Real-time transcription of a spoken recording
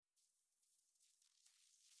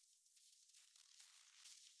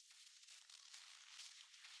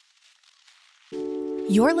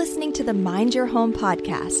You're listening to the Mind Your Home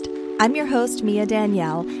podcast. I'm your host, Mia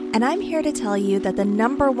Danielle, and I'm here to tell you that the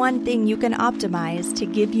number one thing you can optimize to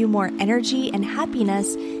give you more energy and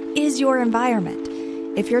happiness is your environment.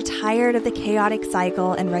 If you're tired of the chaotic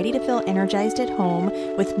cycle and ready to feel energized at home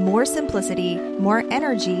with more simplicity, more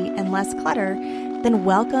energy, and less clutter, then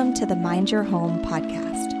welcome to the Mind Your Home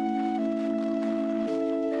podcast.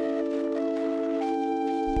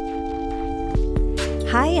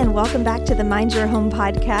 Hi, and welcome back to the Mind Your Home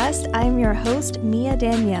podcast. I'm your host, Mia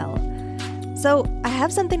Danielle. So I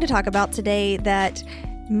have something to talk about today that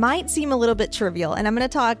might seem a little bit trivial, and I'm going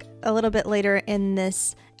to talk a little bit later in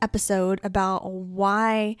this episode about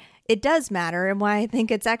why it does matter and why I think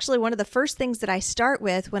it's actually one of the first things that I start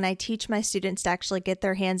with when I teach my students to actually get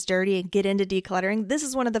their hands dirty and get into decluttering. This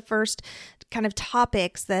is one of the first kind of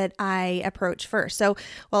topics that I approach first. So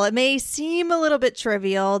while it may seem a little bit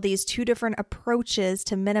trivial, these two different approaches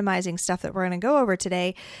to minimizing stuff that we're going to go over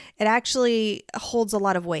today, it actually holds a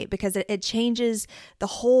lot of weight because it changes the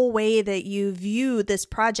whole way that you view this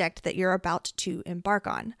project that you're about to embark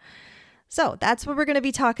on. So that's what we're going to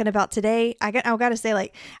be talking about today. I've got to say,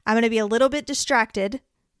 I'm going to be a little bit distracted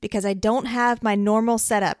because I don't have my normal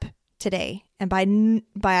setup today. And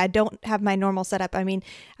by I don't have my normal setup, I mean,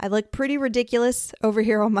 I look pretty ridiculous over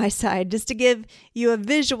here on my side. Just to give you a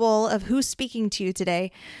visual of who's speaking to you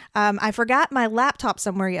today, I forgot my laptop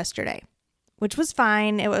somewhere yesterday, which was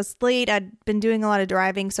fine. It was late. I'd been doing a lot of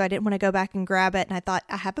driving, so I didn't want to go back and grab it. And I thought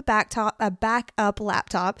I have a backup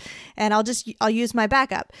laptop, and I'll use my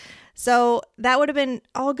backup. So that would have been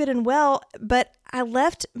all good and well, but I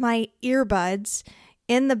left my earbuds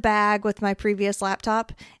in the bag with my previous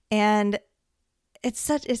laptop, and it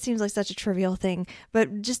seems like such a trivial thing,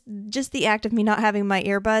 but just the act of me not having my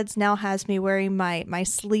earbuds now has me wearing my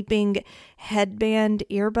sleeping headband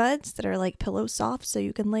earbuds that are like pillow soft, so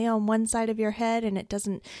you can lay on one side of your head and it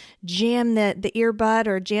doesn't jam the earbud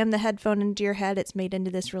or jam the headphone into your head. It's made into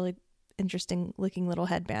this really interesting looking little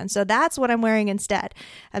headband. So that's what I'm wearing instead.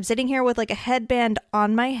 I'm sitting here with like a headband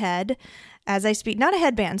on my head as I speak. Not a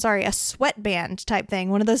headband, sorry, a sweatband type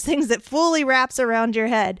thing. One of those things that fully wraps around your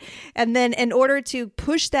head. And then in order to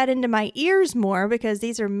push that into my ears more, because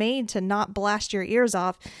these are made to not blast your ears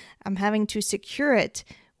off, I'm having to secure it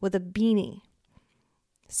with a beanie.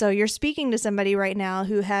 So you're speaking to somebody right now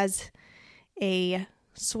who has a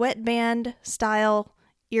sweatband style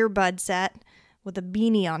earbud set with a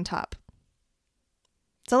beanie on top.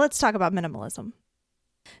 So let's talk about minimalism.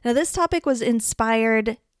 Now, this topic was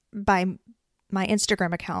inspired by my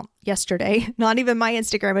Instagram account yesterday. Not even my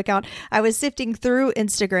Instagram account. I was sifting through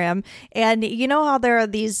Instagram, and you know how there are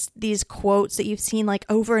these quotes that you've seen like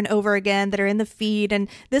over and over again that are in the feed, and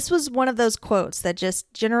this was one of those quotes that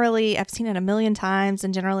just generally I've seen it a million times,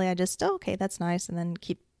 and generally I just, okay, that's nice, and then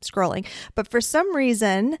keep scrolling. But for some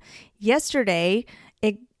reason, yesterday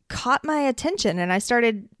it caught my attention and I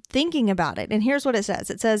started thinking about it. And here's what it says.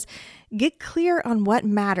 It says, get clear on what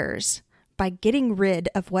matters by getting rid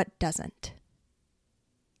of what doesn't.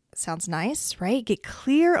 Sounds nice, right? Get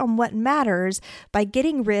clear on what matters by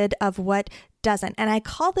getting rid of what doesn't. And I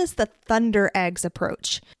call this the Thunder Eggs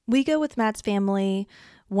approach. We go with Matt's family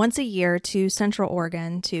once a year to Central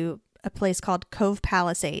Oregon to a place called Cove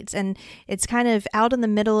Palisades. And it's kind of out in the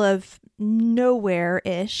middle of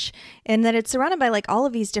nowhere-ish, and that it's surrounded by like all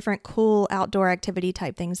of these different cool outdoor activity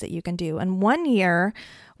type things that you can do. And one year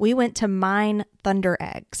we went to mine thunder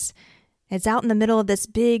eggs. It's out in the middle of this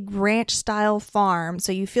big ranch style farm.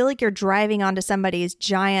 So you feel like you're driving onto somebody's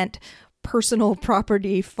giant personal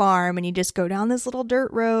property farm, and you just go down this little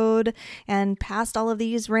dirt road and past all of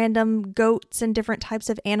these random goats and different types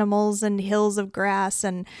of animals and hills of grass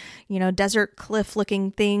and, desert cliff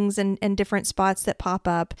looking things and different spots that pop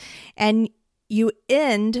up. And you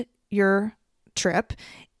end your trip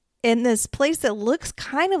in this place that looks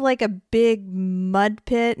kind of like a big mud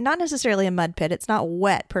pit. Not necessarily a mud pit. It's not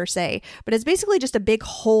wet per se, but it's basically just a big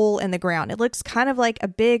hole in the ground. It looks kind of like a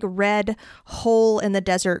big red hole in the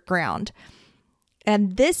desert ground.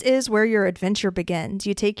 And this is where your adventure begins.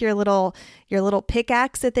 You take your little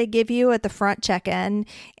pickaxe that they give you at the front check-in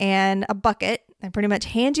and a bucket. They pretty much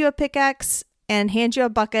hand you a pickaxe and hand you a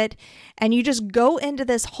bucket, and you just go into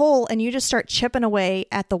this hole and you just start chipping away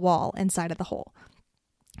at the wall inside of the hole.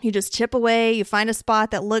 You just chip away, you find a spot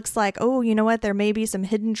that looks like, oh, you know what, there may be some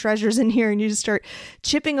hidden treasures in here, and you just start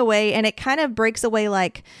chipping away, and it kind of breaks away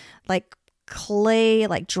like clay,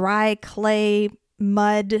 like dry clay,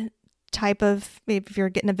 mud type of, if you're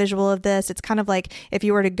getting a visual of this, it's kind of like if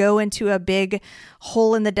you were to go into a big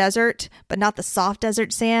hole in the desert, but not the soft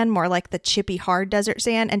desert sand, more like the chippy, hard desert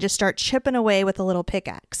sand, and just start chipping away with a little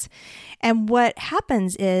pickaxe. And what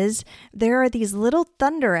happens is there are these little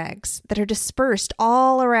thunder eggs that are dispersed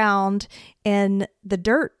all around in the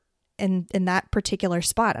dirt in that particular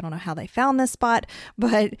spot. I don't know how they found this spot,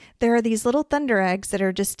 but there are these little thunder eggs that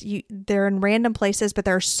are just, they're in random places, but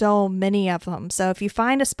there are so many of them. So if you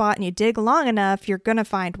find a spot and you dig long enough, you're going to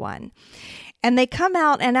find one. And they come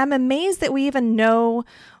out, and I'm amazed that we even know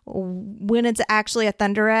when it's actually a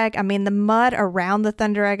thunder egg. I mean, the mud around the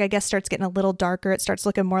thunder egg, I guess, starts getting a little darker. It starts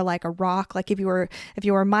looking more like a rock. Like if you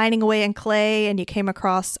were mining away in clay and you came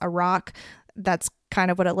across a rock, that's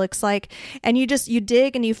kind of what it looks like. And you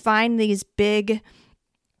dig and you find these big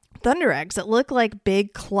thunder eggs that look like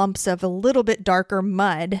big clumps of a little bit darker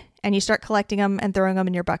mud, and you start collecting them and throwing them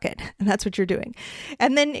in your bucket. And that's what you're doing.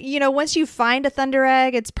 And then, once you find a thunder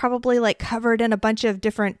egg, it's probably like covered in a bunch of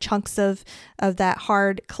different chunks of that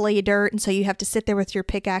hard clay dirt. And so you have to sit there with your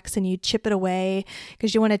pickaxe and you chip it away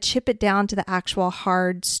because you want to chip it down to the actual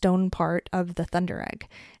hard stone part of the thunder egg.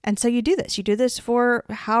 And so you do this. You do this for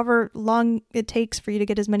however long it takes for you to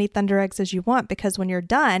get as many thunder eggs as you want, because when you're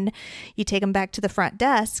done, you take them back to the front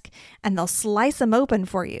desk and they'll slice them open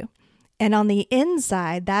for you. And on the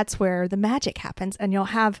inside, that's where the magic happens. And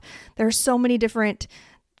there are so many different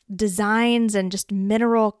designs and just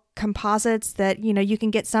mineral composites that, you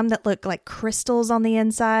can get some that look like crystals on the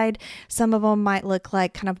inside. Some of them might look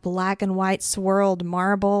like kind of black and white swirled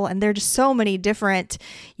marble. And there are just so many different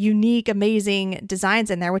unique, amazing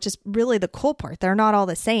designs in there, which is really the cool part. They're not all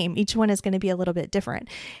the same. Each one is going to be a little bit different.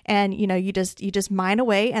 And, you just mine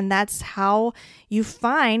away. And that's how you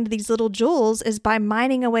find these little jewels, is by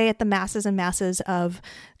mining away at the masses and masses of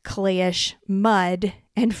clayish mud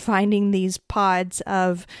and finding these pods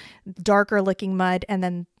of darker looking mud, and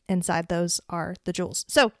then inside those are the jewels.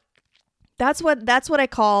 So that's what I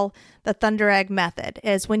call the thunder egg method,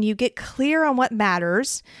 is when you get clear on what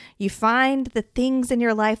matters, you find the things in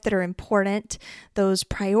your life that are important, those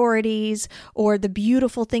priorities, or the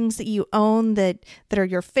beautiful things that you own that are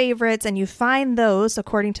your favorites, and you find those,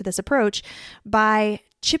 according to this approach, by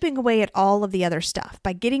chipping away at all of the other stuff,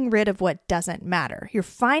 by getting rid of what doesn't matter. You're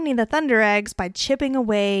finding the thunder eggs by chipping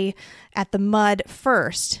away at the mud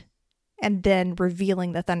first and then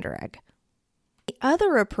revealing the thunder egg. The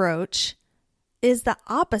other approach is the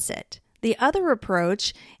opposite. The other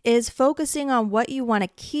approach is focusing on what you want to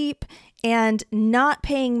keep and not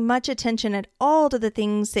paying much attention at all to the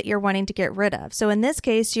things that you're wanting to get rid of. So in this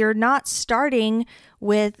case, you're not starting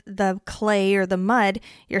with the clay or the mud.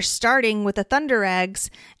 You're starting with the thunder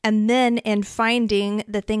eggs, and then in finding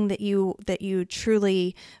the thing that you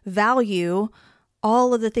truly value,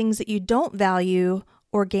 all of the things that you don't value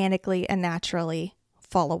organically and naturally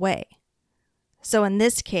fall away. So in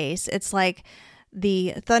this case, it's like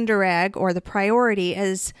the thunder egg, or the priority,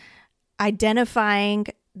 is identifying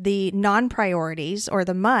the non-priorities or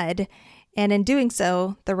the mud, and in doing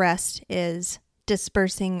so, the rest is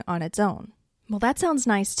dispersing on its own. Well, that sounds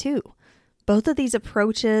nice too. Both of these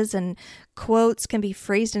approaches and quotes can be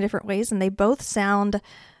phrased in different ways, and they both sound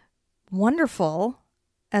wonderful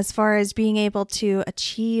as far as being able to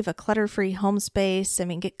achieve a clutter-free home space. I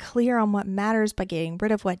mean, get clear on what matters by getting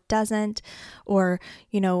rid of what doesn't, or,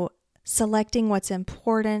 selecting what's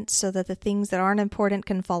important so that the things that aren't important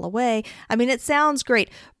can fall away. I mean, it sounds great,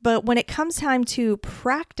 but when it comes time to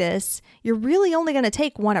practice, you're really only going to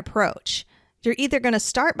take one approach. You're either going to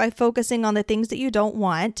start by focusing on the things that you don't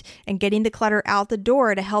want and getting the clutter out the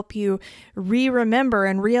door to help you remember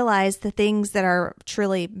and realize the things that are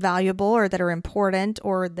truly valuable or that are important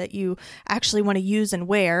or that you actually want to use and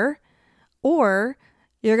wear. Or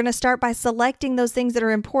you're going to start by selecting those things that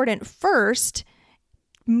are important first,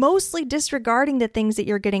 mostly disregarding the things that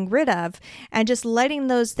you're getting rid of and just letting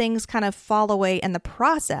those things kind of fall away in the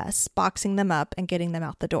process, boxing them up and getting them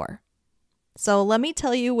out the door. So let me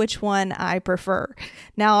tell you which one I prefer.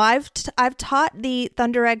 Now, I've taught the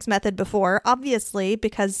thunder eggs method before, obviously,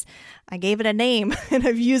 because I gave it a name and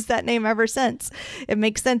I've used that name ever since. It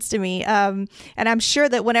makes sense to me. And I'm sure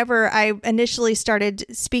that whenever I initially started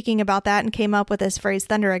speaking about that and came up with this phrase,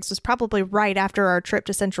 thunder eggs, was probably right after our trip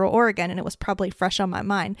to Central Oregon, and it was probably fresh on my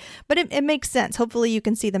mind. But it makes sense. Hopefully you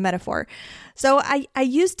can see the metaphor. So I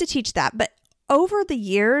used to teach that, but over the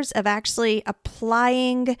years of actually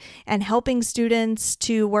applying and helping students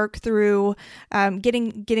to work through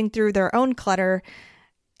getting through their own clutter,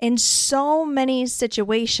 in so many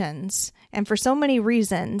situations and for so many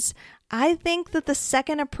reasons, I think that the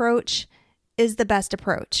second approach is the best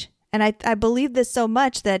approach. And I believe this so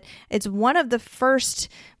much that it's one of the first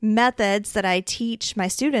methods that I teach my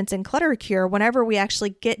students in Clutter Cure. Whenever we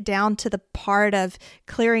actually get down to the part of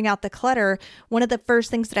clearing out the clutter, one of the first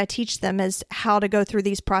things that I teach them is how to go through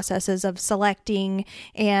these processes of selecting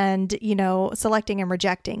and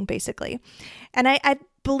rejecting, basically. And I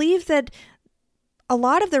believe that a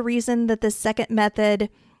lot of the reason that this second method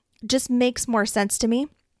just makes more sense to me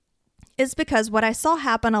is because what I saw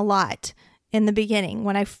happen a lot in the beginning,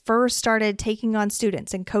 when I first started taking on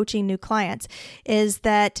students and coaching new clients, is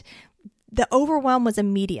that the overwhelm was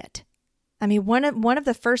immediate. I mean, one of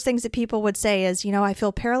the first things that people would say is, I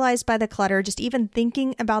feel paralyzed by the clutter. Just even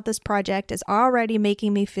thinking about this project is already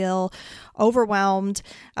making me feel overwhelmed.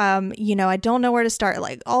 I don't know where to start.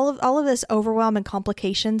 Like all of this overwhelm and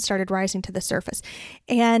complications started rising to the surface.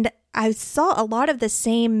 And I saw a lot of the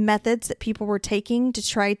same methods that people were taking to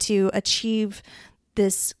try to achieve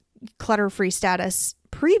this clutter-free status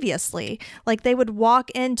previously. Like they would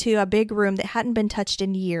walk into a big room that hadn't been touched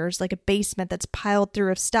in years, like a basement that's piled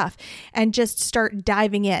through of stuff, and just start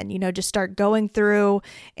diving in, just start going through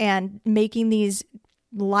and making these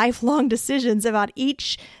lifelong decisions about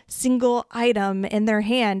each single item in their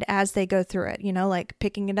hand as they go through it, like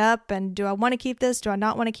picking it up and do I want to keep this? Do I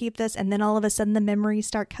not want to keep this? And then all of a sudden the memories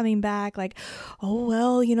start coming back like, oh,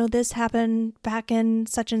 well, this happened back in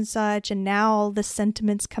such and such. And now the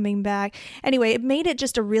sentiment's coming back. Anyway, it made it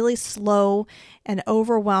just a really slow and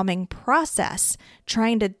overwhelming process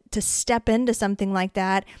trying to step into something like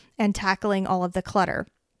that and tackling all of the clutter.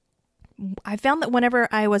 I found that whenever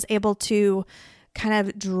I was able to kind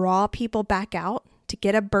of draw people back out, to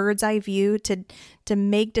get a bird's eye view, to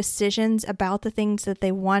make decisions about the things that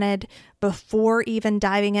they wanted before even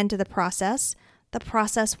diving into the process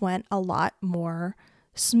went a lot more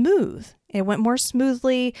smooth. It went more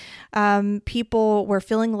smoothly. People were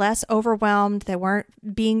feeling less overwhelmed. They weren't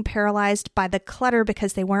being paralyzed by the clutter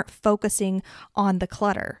because they weren't focusing on the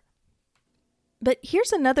clutter. But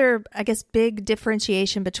here's another, I guess, big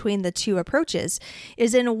differentiation between the two approaches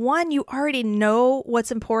is in one, you already know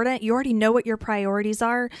what's important. You already know what your priorities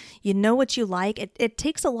are. You know what you like. It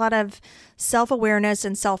takes a lot of self-awareness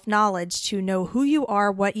and self-knowledge to know who you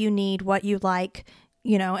are, what you need, what you like,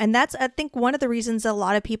 and that's, I think, one of the reasons a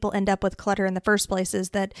lot of people end up with clutter in the first place is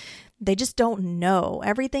that they just don't know.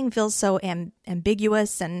 Everything feels so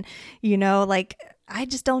ambiguous and, I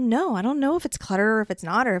just don't know. I don't know if it's clutter or if it's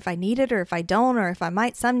not, or if I need it, or if I don't, or if I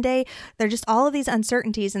might someday. They're just all of these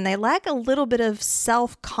uncertainties, and they lack a little bit of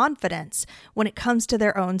self-confidence when it comes to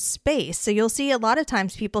their own space. So you'll see a lot of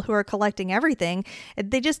times people who are collecting everything,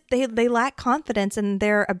 they lack confidence in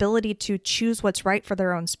their ability to choose what's right for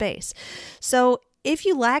their own space. So if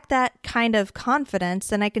you lack that kind of confidence,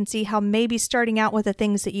 then I can see how maybe starting out with the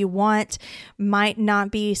things that you want might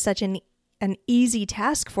not be such an easy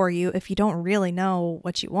task for you if you don't really know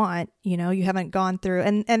what you want, you haven't gone through.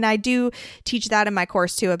 And I do teach that in my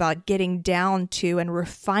course too, about getting down to and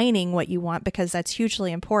refining what you want, because that's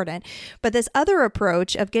hugely important. But this other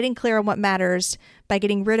approach of getting clear on what matters by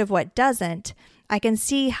getting rid of what doesn't, I can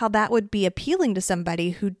see how that would be appealing to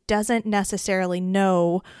somebody who doesn't necessarily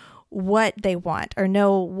know what they want or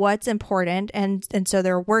know what's important. And so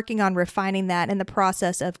they're working on refining that in the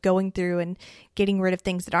process of going through and getting rid of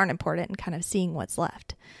things that aren't important and kind of seeing what's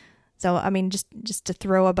left. So, I mean, just to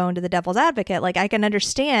throw a bone to the devil's advocate, like I can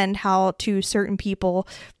understand how to certain people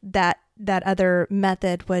that other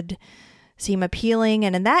method would seem appealing.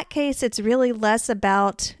 And in that case, it's really less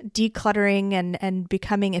about decluttering and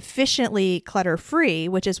becoming efficiently clutter-free,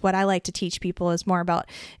 which is what I like to teach people, is more about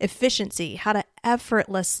efficiency, how to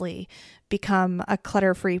effortlessly become a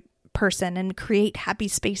clutter-free person and create happy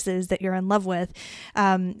spaces that you're in love with.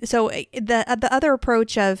 So the other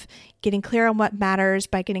approach of getting clear on what matters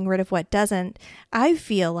by getting rid of what doesn't, I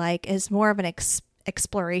feel like is more of an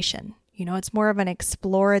exploration. It's more of an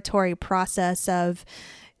exploratory process of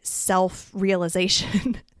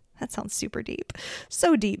self-realization. That sounds super deep.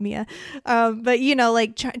 So deep, Mia. But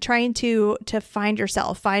trying to find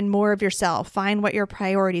yourself, find more of yourself, find what your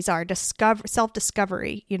priorities are,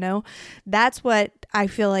 self-discovery, that's what I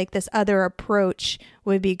feel like this other approach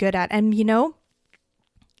would be good at. And,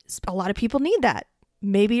 a lot of people need that.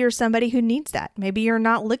 Maybe you're somebody who needs that. Maybe you're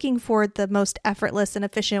not looking for the most effortless and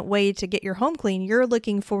efficient way to get your home clean. You're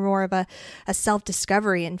looking for more of a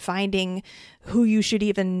self-discovery and finding who you should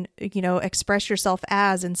even, express yourself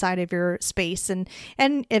as inside of your space. And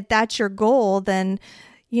if that's your goal, then,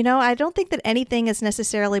 I don't think that anything is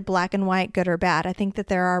necessarily black and white, good or bad. I think that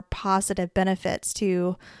there are positive benefits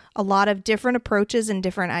to a lot of different approaches and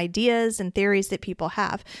different ideas and theories that people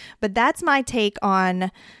have. But that's my take on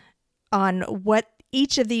what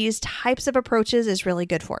each of these types of approaches is really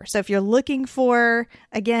good for. So if you're looking for,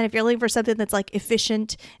 again, if you're looking for something that's like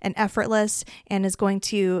efficient and effortless and is going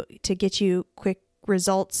to get you quick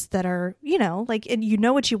results that are, like, and you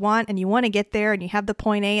know what you want and you want to get there and you have the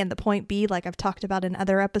point A and the point B, like I've talked about in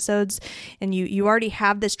other episodes, and you already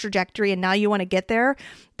have this trajectory and now you want to get there,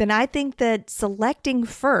 then I think that selecting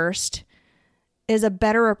first is a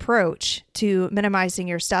better approach to minimizing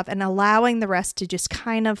your stuff and allowing the rest to just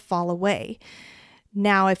kind of fall away.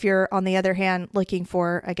 Now, if you're, on the other hand, looking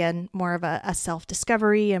for, again, more of a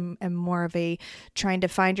self-discovery and more of a trying to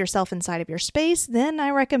find yourself inside of your space, then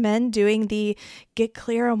I recommend doing the get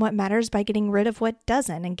clear on what matters by getting rid of what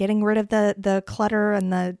doesn't, and getting rid of the clutter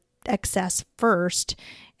and the excess first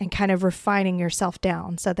and kind of refining yourself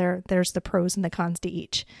down. So there's the pros and the cons to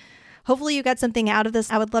each. Hopefully you got something out of this.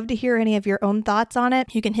 I would love to hear any of your own thoughts on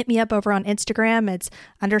it. You can hit me up over on Instagram. It's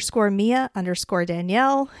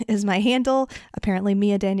 _Mia_Danielle is my handle. Apparently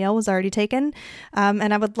Mia Danielle was already taken.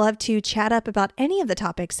 And I would love to chat up about any of the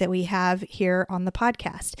topics that we have here on the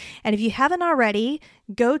podcast. And if you haven't already,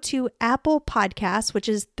 go to Apple Podcasts, which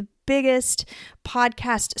is the biggest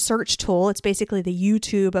podcast search tool. It's basically the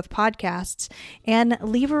YouTube of podcasts, and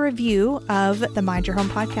leave a review of the Mind Your Home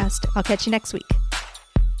podcast. I'll catch you next week.